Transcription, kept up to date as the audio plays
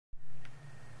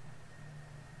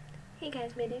Hey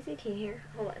guys, Maydaizy here.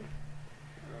 Hold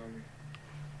on.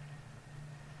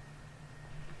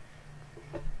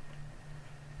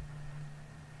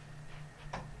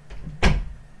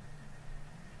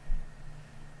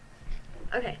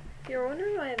 Okay, if you're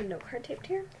wondering why I have a note card taped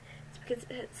here, it's because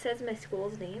it says my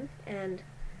school's name, and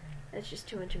that's just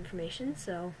too much information,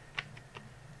 so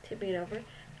taping it over. It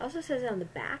also says it on the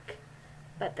back,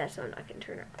 but that's why I'm not going to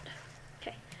turn around.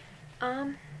 Okay,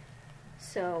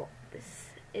 so this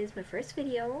is my first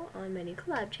video on my new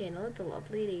collab channel, The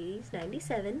Lovely Ladies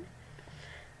 97.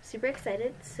 Super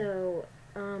excited. So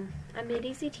I'm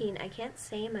Maydaizy. I can't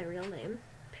say my real name,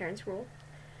 parents rule,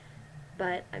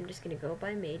 but I'm just gonna go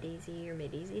by Maydaizy or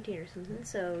Maydaizy or something.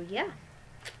 So yeah.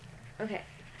 Okay,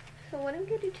 so what I'm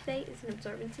gonna do today is an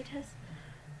absorbency test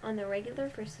on the regular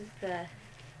versus the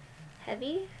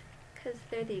heavy, because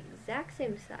they're the exact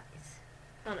same size.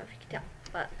 I don't know if you can tell,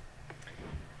 but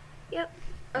yep.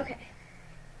 Okay,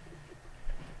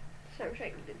 so I'm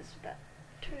trying to do this without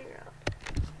turning around.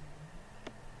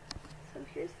 So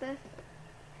here's the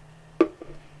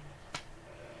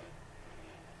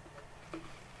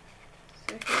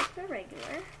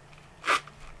regular.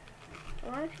 A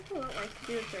lot of people don't like to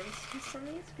do absorbency tests on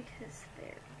these because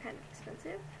they're kind of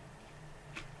expensive,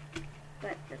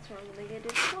 but that's why I'm going to do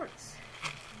this once.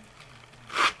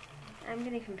 I'm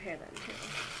going to compare them too.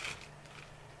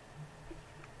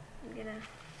 I'm going to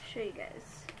show you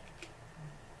guys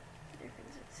the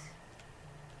differences.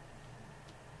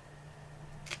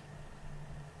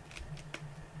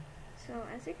 So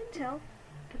as you can tell,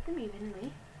 put them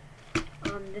evenly.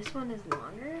 This one is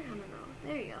longer. I don't know.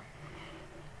 There you go.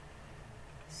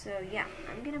 So yeah,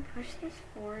 I'm gonna push this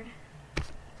forward,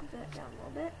 move that down a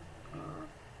little bit.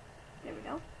 There we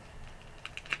go.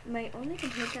 My only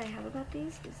complaint that I have about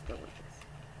these is the length.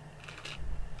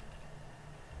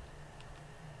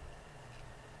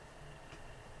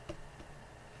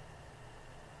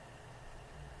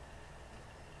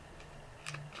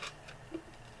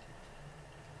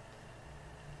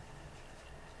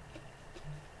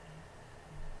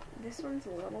 This one's a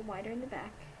little wider in the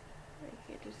back. Like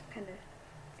it just kind of,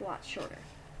 it's a lot shorter.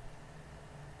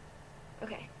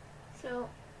 Okay, so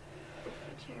the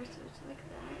chair sits like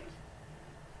that.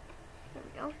 There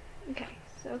we go. Okay,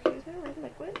 so here's my red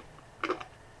liquid.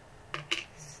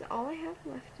 So all I have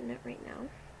left in it right now,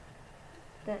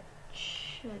 that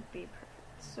should be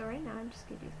perfect. So right now I'm just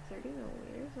going to do 30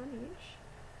 milliliters on each.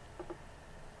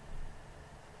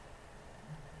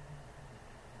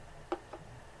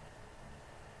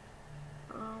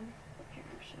 Here,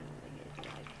 I'm showing it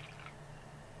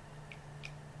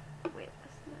like way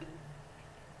less than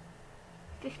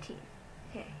that. 15.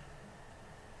 Okay.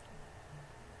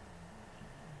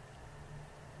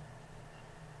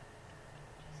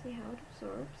 Just see how it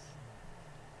absorbs.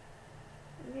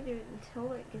 I'm gonna do it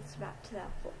until it gets back to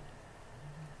that full.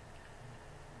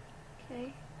 Okay.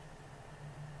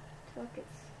 Until it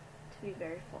gets to be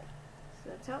very full. So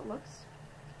that's how it looks.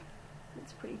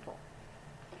 It's pretty full.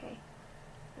 Okay.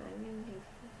 I'm going to do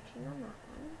 15 on that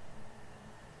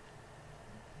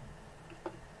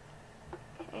one.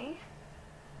 Okay.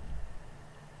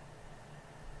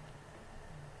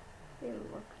 They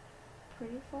look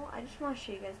pretty full. I just want to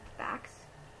show you guys the backs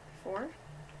before.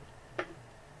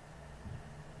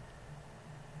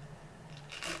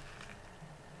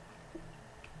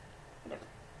 Whatever.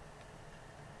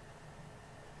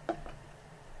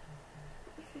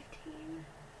 15.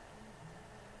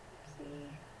 Let's see.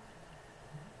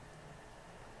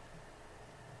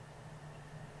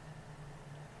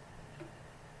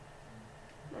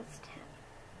 That's 10.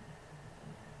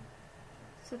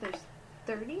 So there's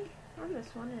 30 on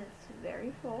this one, and it's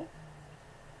very full.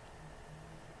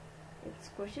 It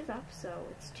squishes up, so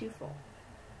it's too full.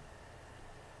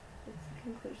 That's the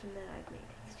conclusion that I've made.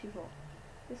 It's too full.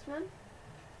 This one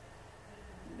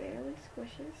barely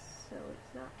squishes, so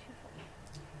it's not too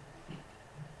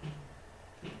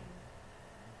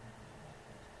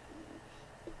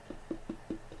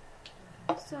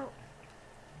full. So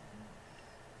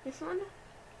this one,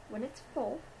 when it's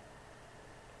full,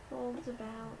 holds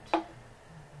about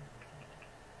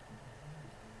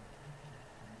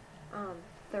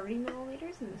 30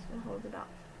 milliliters, and this one holds about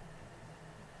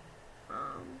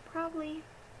probably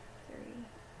 30.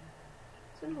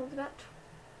 This one holds about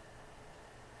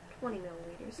 20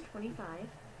 milliliters, 25.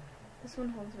 This one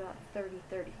holds about 30,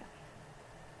 35.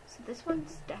 So this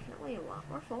one's definitely a lot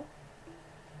more full.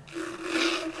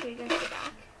 I'll show you guys the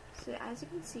back. So as you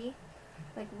can see,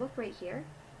 like look right here,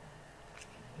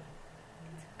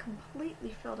 it's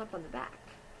completely filled up on the back,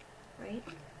 right?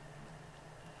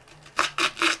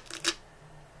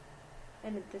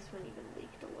 And this one even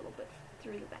leaked a little bit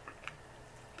through the back.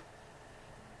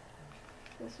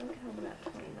 So this one can hold about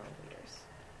 20 milliliters.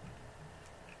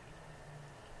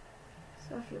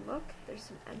 So if you look, there's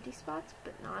some empty spots,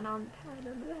 but not on the pad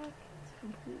on the back. It's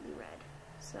completely red.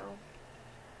 So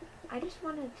I just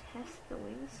want to test the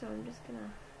wings, so I'm just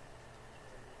gonna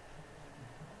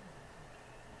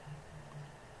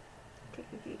take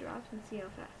a few drops and see how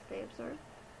fast they absorb.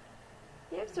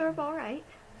 They absorb alright.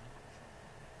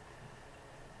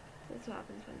 That's what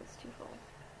happens when it's too full.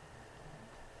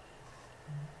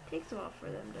 Takes a while for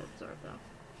them to absorb though.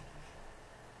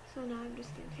 So now I'm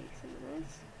just going to take some of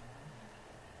this.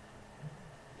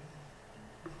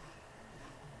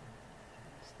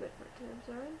 Just wait for it to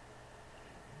absorb.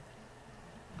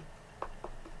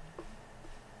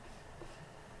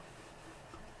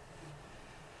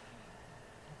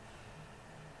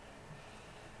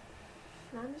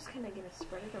 Now I'm just kind of going to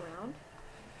spread it around.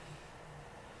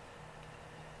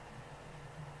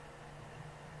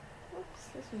 Oops,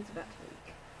 this one's about to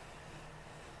leak.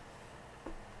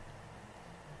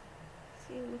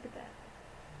 See, look at that.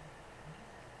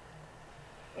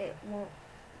 It won't,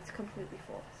 it's completely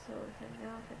full. So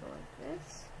now if I go like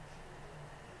this,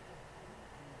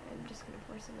 I'm just going to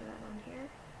pour some of that on here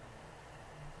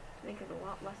to make it a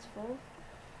lot less full.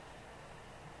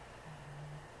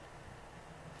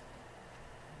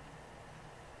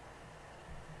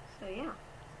 So yeah.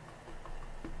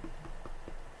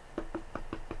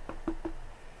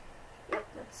 Yep,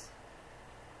 that's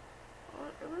all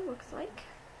it really looks like.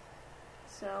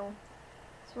 So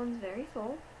this one's very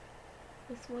full.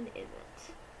 This one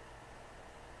isn't.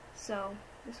 So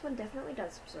this one definitely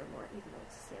does absorb more, even though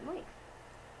it's the same length.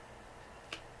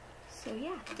 So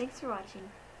yeah, thanks for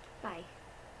watching. Bye.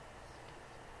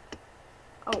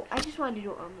 Oh, I just wanted to do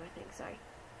one more thing, sorry.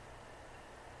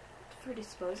 For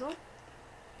disposal,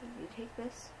 you take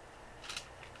this.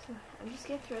 So I'm just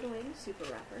going to throw it away in the super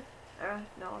wrapper.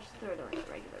 No, I'll just throw it away in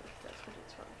the regular because that's what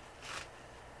it's from.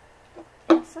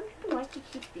 And some people like to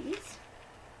keep these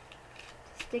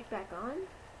to stick back on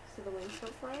so the wings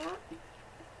don't fly out.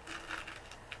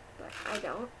 But I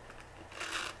don't.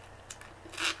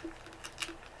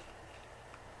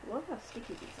 Love how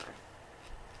sticky these are.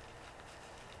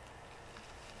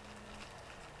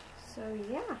 So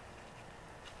yeah.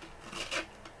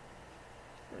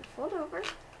 And fold over.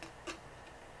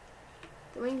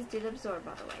 The wings did absorb,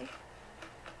 by the way.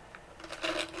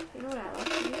 You know what I like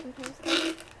to do sometimes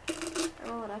though? I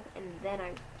roll it up and then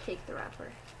I take the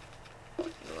wrapper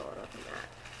and roll it up in that.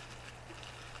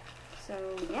 So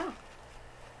yeah.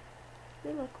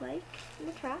 They look like in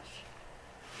the trash.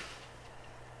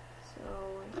 So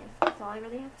I guess that's all I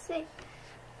really have to say.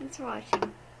 Thanks for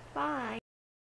watching. Bye.